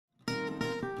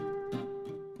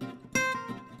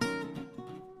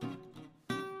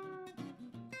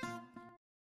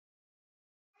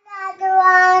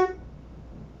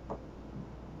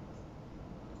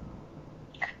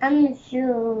I'm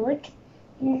Jude.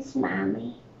 This is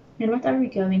Mommy. And what are we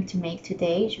going to make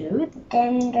today, Jude?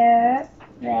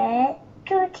 Gingerbread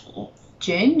cookies.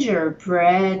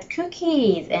 Gingerbread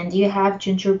cookies. And do you have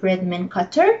gingerbread mint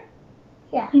cutter?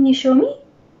 Yeah. Can you show me?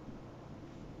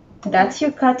 That's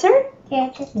your cutter? Yeah,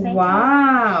 just my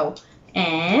Wow.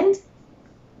 And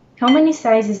how many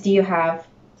sizes do you have?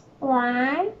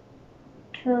 1,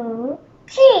 2,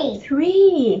 3.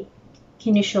 3.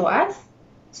 Can you show us?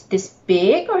 Is this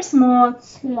big or small?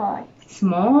 Small.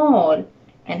 Small.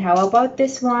 And how about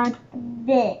this one?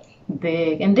 Big.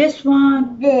 Big. And this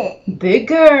one? Big.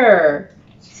 Bigger.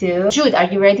 So, Jude,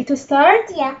 are you ready to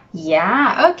start? Yeah.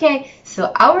 Yeah, okay. So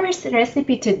our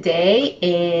recipe today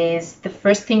is the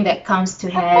first thing that comes to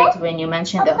head when you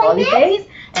mention the holidays,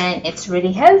 and it's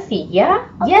really healthy. Yeah?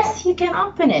 Okay. Yes, you can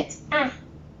open it.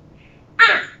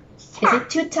 Is it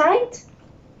too tight?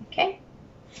 Okay.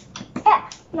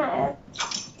 No.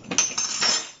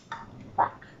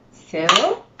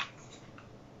 So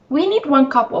we need 1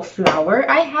 cup of flour.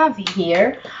 I have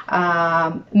here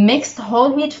mixed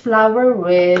whole wheat flour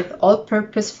with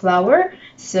all-purpose flour.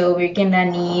 So we're gonna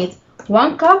need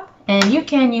 1 cup, and you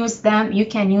can use them. You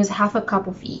can use half a cup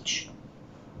of each.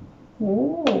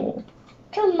 Oh.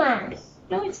 Too much.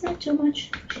 No, it's not too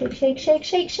much. Shake, shake, shake,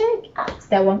 shake, shake. Is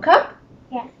that 1 cup?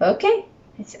 Yeah. Okay.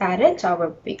 Let's add it to our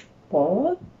big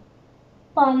bowl.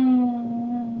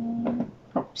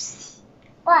 Oops.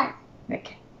 What?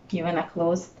 Okay. You wanna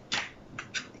close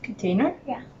the container?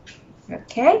 Yeah.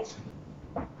 Okay.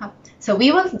 So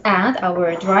we will add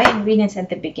our dry ingredients at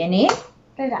the beginning.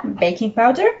 Baking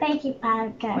powder. Baking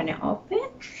powder. Wanna open?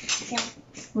 Yeah.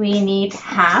 We need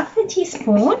half a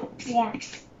teaspoon. Yeah.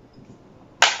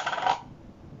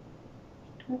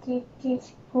 2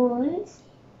 teaspoons.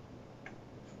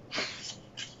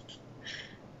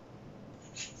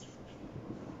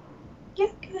 Yeah,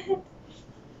 go ahead.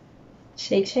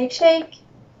 Shake, shake, shake.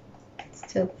 It's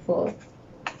still full.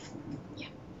 Yeah.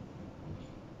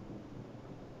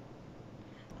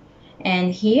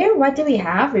 And here, what do we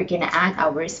have? We're gonna add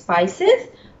our spices.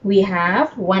 We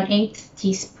have 1/8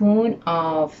 teaspoon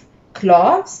of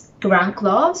cloves, ground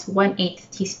cloves, 1/8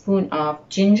 teaspoon of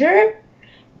ginger,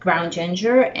 ground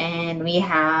ginger, and we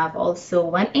have also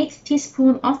 1/8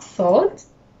 teaspoon of salt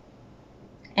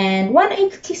and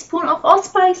 1/8 teaspoon of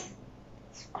allspice.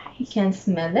 You can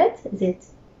smell it. Is it?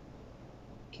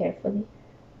 Carefully.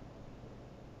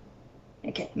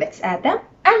 Okay, let's add them.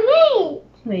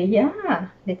 Yeah,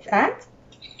 let's add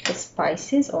the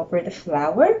spices over the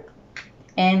flour.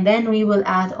 And then we will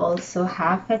add also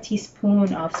half a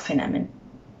teaspoon of cinnamon.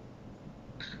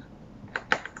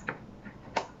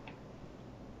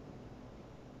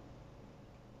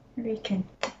 We can.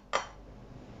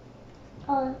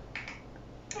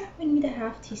 We need a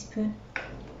half teaspoon.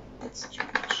 That's too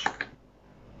much.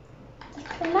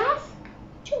 Enough?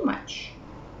 Too much.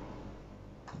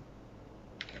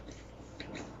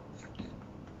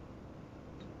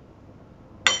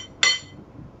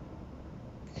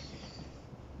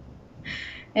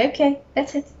 Okay,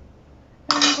 that's it.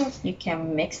 You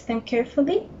can mix them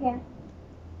carefully. Yeah.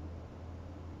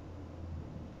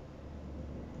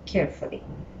 Carefully.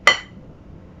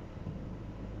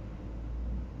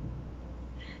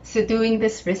 So doing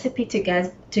this recipe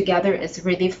together is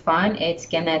really fun. It's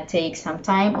gonna take some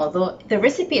time, although the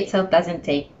recipe itself doesn't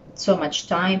take so much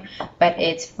time, but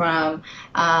it's from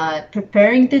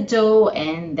preparing the dough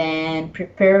and then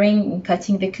preparing and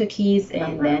cutting the cookies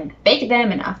and then bake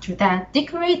them, and after that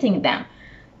decorating them.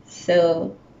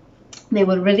 So they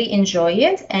will really enjoy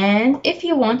it. And if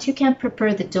you want, you can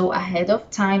prepare the dough ahead of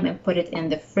time and put it in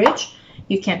the fridge.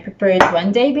 You can prepare it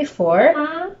 1 day before.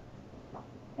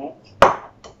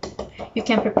 You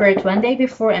can prepare it 1 day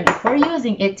before, and before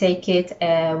using it, take it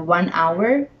 1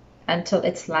 hour until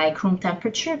it's like room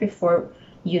temperature before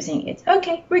using it.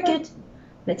 Okay, we're good.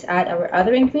 Let's add our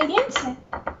other ingredients.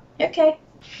 Okay,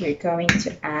 we're going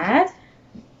to add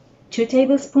 2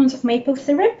 tablespoons of maple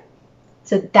syrup.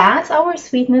 So that's our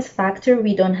sweetness factor.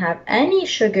 We don't have any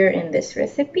sugar in this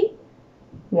recipe.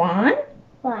 1.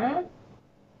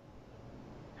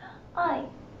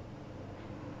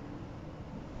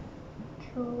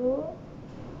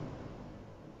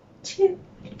 2.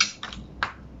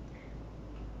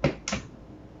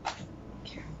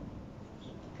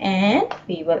 And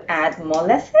we will add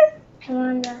molasses.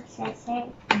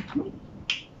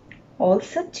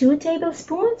 Also 2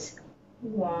 tablespoons.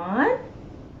 1.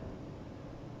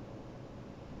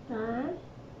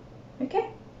 Okay.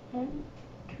 And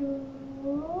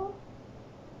 2.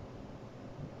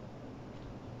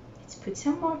 Let's put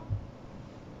some more.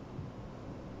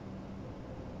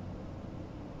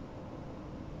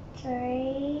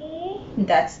 3.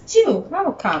 That's 2.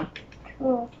 How come?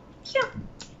 2. Yeah.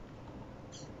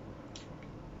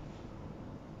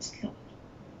 Slow.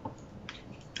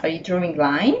 Are you drawing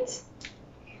lines?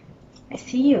 I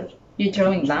see you. You're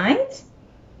drawing lines?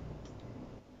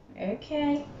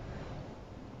 Okay.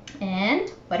 And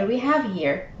what do we have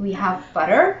here? We have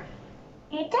butter.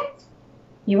 Eat it?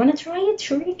 You want to try it?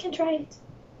 Sure, you can try it.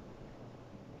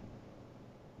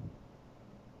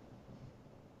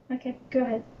 Okay, go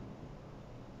ahead.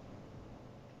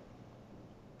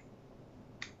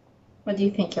 What do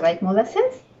you think? You like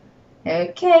molasses?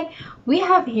 Okay, we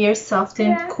have here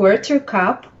softened 1/4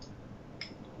 cup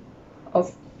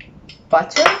of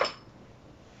butter.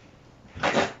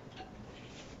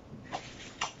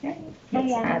 Okay,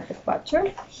 let's add the butter.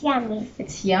 It's yummy.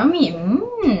 It's yummy.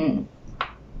 Mmm.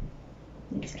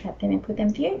 Let's cut them and put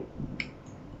them here.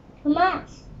 Too much.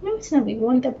 No, it's not. We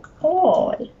want them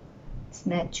all. It's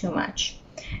not too much.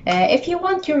 If you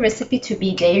want your recipe to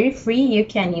be dairy-free, you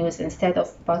can use, instead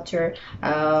of butter,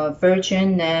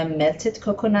 virgin melted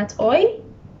coconut oil.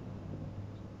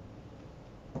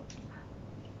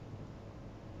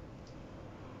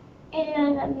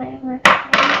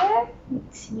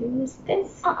 Let's use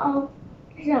this.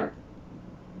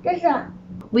 This one.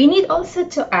 We need also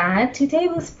to add 2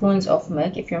 tablespoons of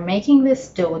milk. If you're making this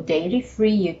dough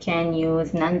dairy-free, you can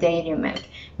use non-dairy milk.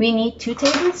 We need 2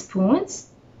 tablespoons.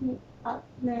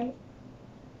 Milk.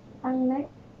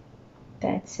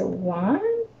 That's 1.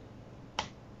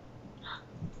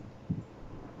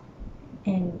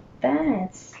 And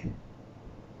that's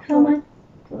how much?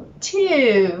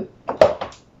 2.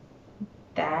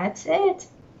 That's it.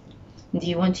 Do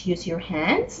you want to use your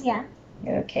hands? Yeah.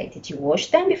 Okay. Did you wash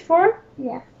them before?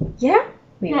 Yeah. Yeah?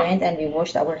 We went and we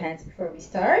washed our hands before we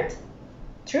start?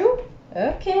 True?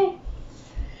 Okay.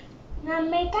 Now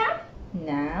make up?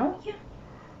 Now, yeah,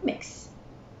 mix.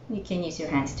 You can use your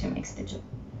hands to mix the dough.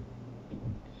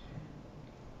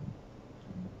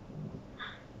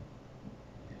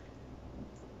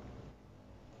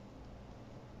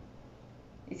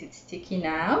 Is it sticky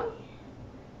now?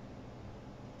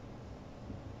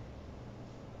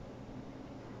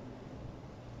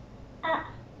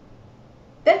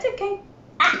 That's okay.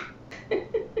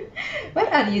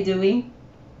 What are you doing?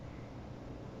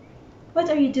 What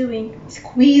are you doing?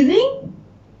 Squeezing?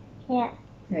 Yeah.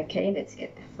 Okay, let's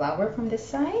get the flour from this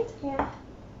side. Yeah.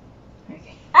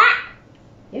 Okay. Ah!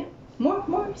 Yeah,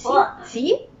 more. See? What?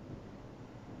 See?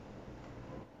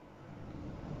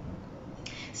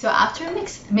 So after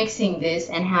mixing this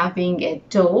and having a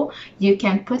dough, you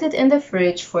can put it in the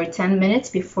fridge for 10 minutes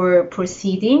before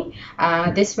proceeding.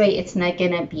 This way it's not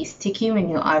gonna be sticky when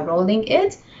you are rolling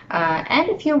it. And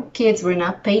if your kids were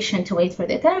not patient to wait for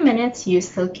the 10 minutes, you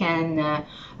still can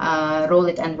roll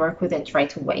it and work with it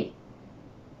right away.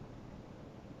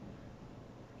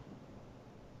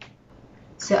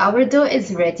 So our dough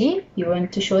is ready. You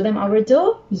want to show them our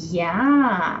dough?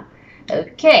 Yeah.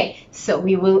 Okay, so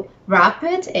we will wrap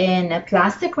it in a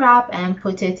plastic wrap and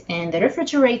put it in the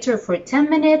refrigerator for 10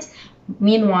 minutes.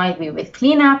 Meanwhile, we will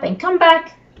clean up and come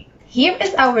back. Here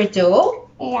is our dough.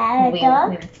 We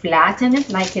flatten it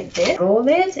like this. Roll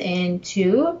it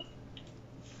into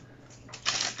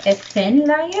a thin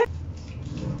layer.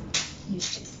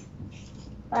 Use this.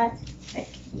 What? Okay,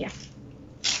 yeah.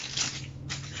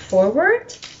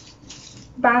 Forward,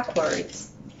 backwards.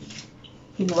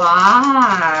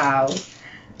 Wow!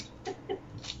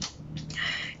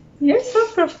 You're so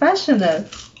professional.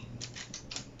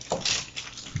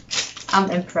 I'm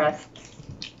impressed.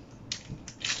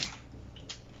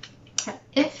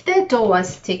 If the dough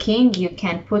was sticking, you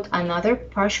can put another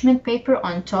parchment paper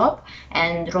on top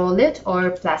and roll it, or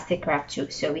plastic wrap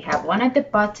too. So we have one at the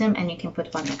bottom and you can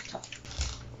put one on top.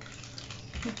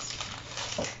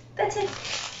 That's it.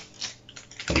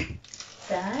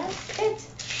 That's it.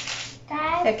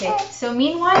 Okay, so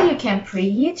meanwhile you can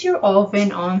preheat your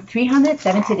oven on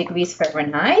 370 degrees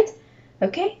Fahrenheit.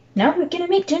 Okay, now we're gonna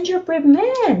make gingerbread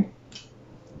man.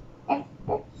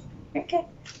 Okay,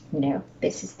 no,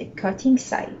 this is the cutting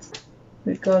side.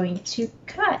 We're going to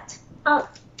cut. Oh.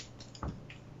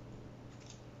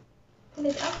 Pull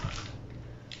it up.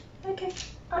 Okay.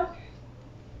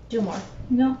 Do more.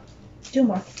 No, do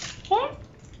more. Okay.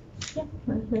 Yeah,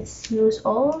 well, let's use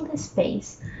all the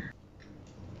space.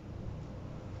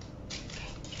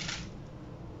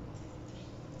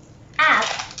 Up.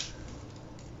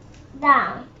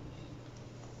 Down.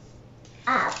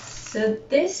 Up. So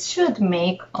this should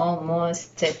make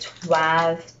almost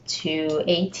 12 to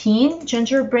 18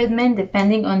 gingerbread men,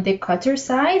 depending on the cutter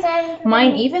size.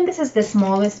 Mine, even this is the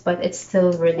smallest, but it's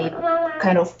still really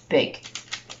kind of big.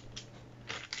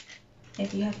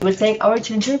 We'll take our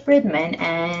gingerbread men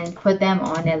and put them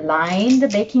on a lined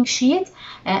baking sheet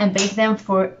and bake them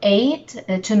for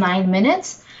 8 to 9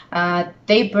 minutes.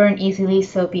 They burn easily,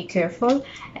 so be careful.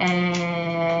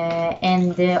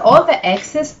 And all the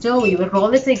excess dough, we will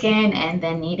roll it again and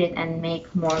then knead it and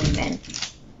make more men.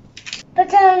 Put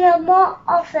it in a more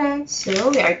oven.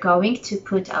 So we are going to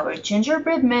put our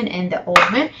gingerbread men in the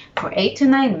oven for 8 to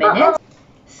 9 minutes.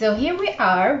 So here we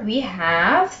are. We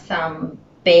have some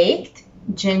baked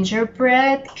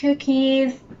gingerbread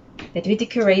cookies. Did we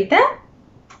decorate them?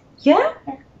 Yeah?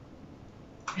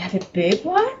 We have a big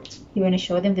one. You want to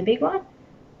show them the big one?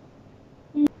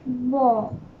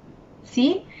 More.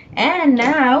 See? And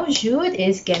now Jude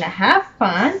is gonna have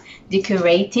fun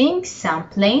decorating some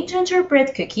plain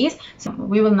gingerbread cookies. So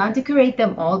we will not decorate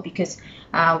them all because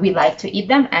we like to eat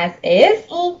them as is.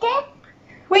 Eat it?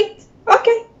 Wait,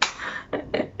 okay.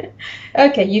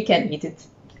 Okay, you can eat it.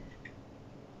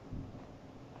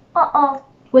 Uh-oh.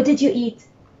 What did you eat?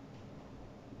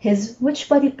 Which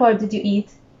body part did you eat?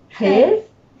 His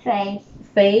Face.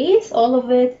 face, all of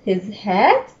it. His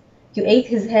head. You ate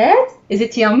his head? Is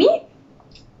it yummy?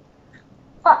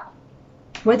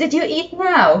 What did you eat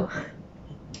now?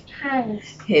 Hands.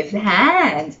 His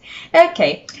hand.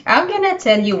 Okay, I'm gonna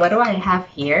tell you what do I have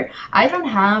here. I don't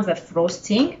have a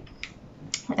frosting,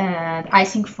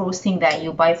 icing frosting that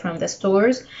you buy from the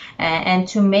stores, and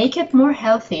to make it more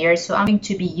healthier, so I'm going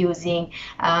to be using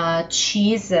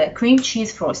cream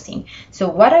cheese frosting. So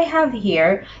what I have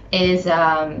here is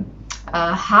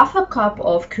half a cup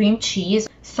of cream cheese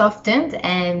softened,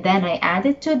 and then I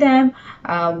added to them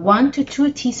 1 to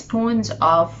 2 teaspoons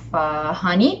of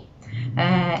honey,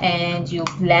 and you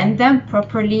blend them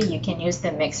properly. You can use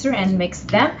the mixer and mix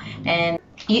them, and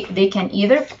they can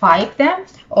either pipe them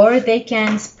or they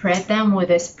can spread them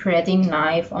with a spreading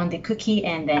knife on the cookie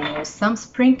and then use some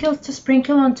sprinkles to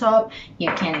sprinkle on top.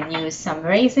 You can use some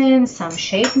raisins, some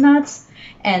shaved nuts,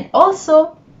 and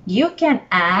also you can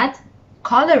add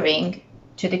coloring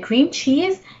to the cream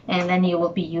cheese, and then you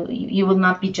will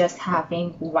not be just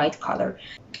having white color.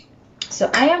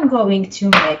 So I am going to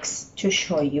mix to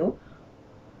show you.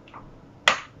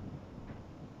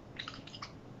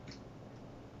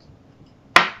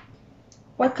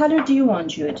 What color do you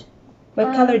want, Jude?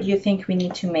 What color do you think we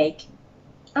need to make?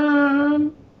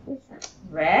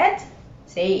 Red?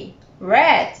 Say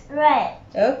red. Red.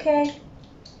 Okay.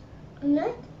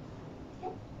 Not?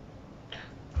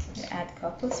 Add a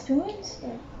couple spoons.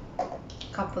 Yeah.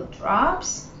 Couple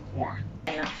drops. Yeah.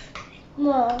 Enough.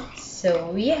 More.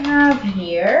 So we have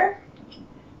here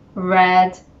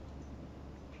red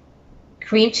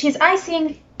cream cheese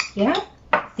icing. Yeah?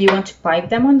 Do you want to pipe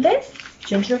them on this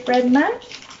gingerbread man?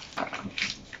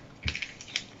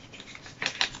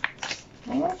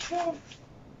 Okay.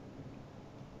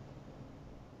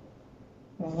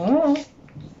 Oh.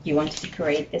 You want to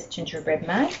decorate this gingerbread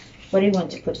man? What do you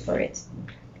want to put for it?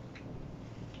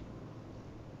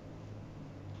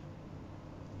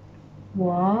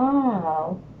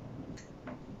 Wow.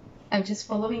 I'm just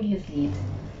following his lead.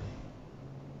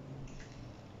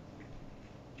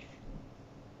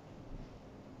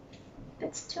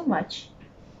 That's too much.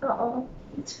 Uh-oh.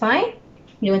 It's fine.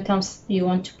 You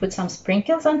want to put some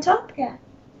sprinkles on top? Yeah.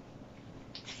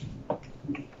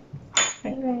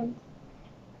 Right.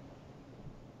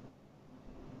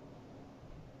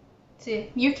 So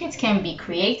your kids can be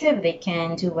creative. They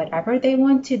can do whatever they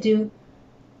want to do.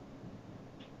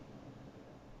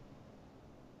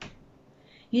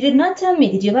 You did not tell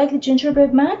me. Did you like the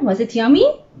gingerbread man? Was it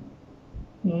yummy?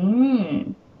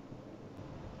 Mmm.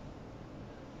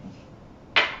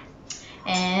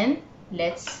 And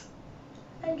let's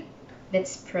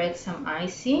spread some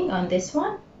icing on this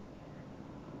one.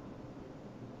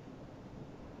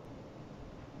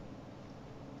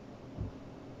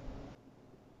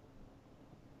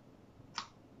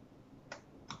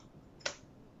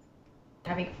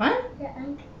 Having fun? Yeah.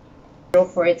 Throw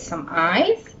for it some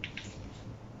eyes.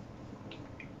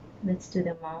 Let's do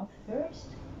the mouth first.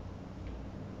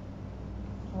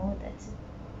 Oh, that's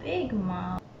a big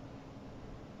mouth.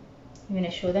 I'm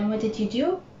gonna show them what did you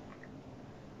do.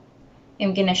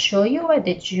 I'm gonna show you what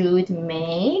did Jude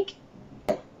make.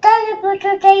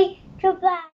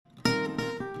 Goodbye.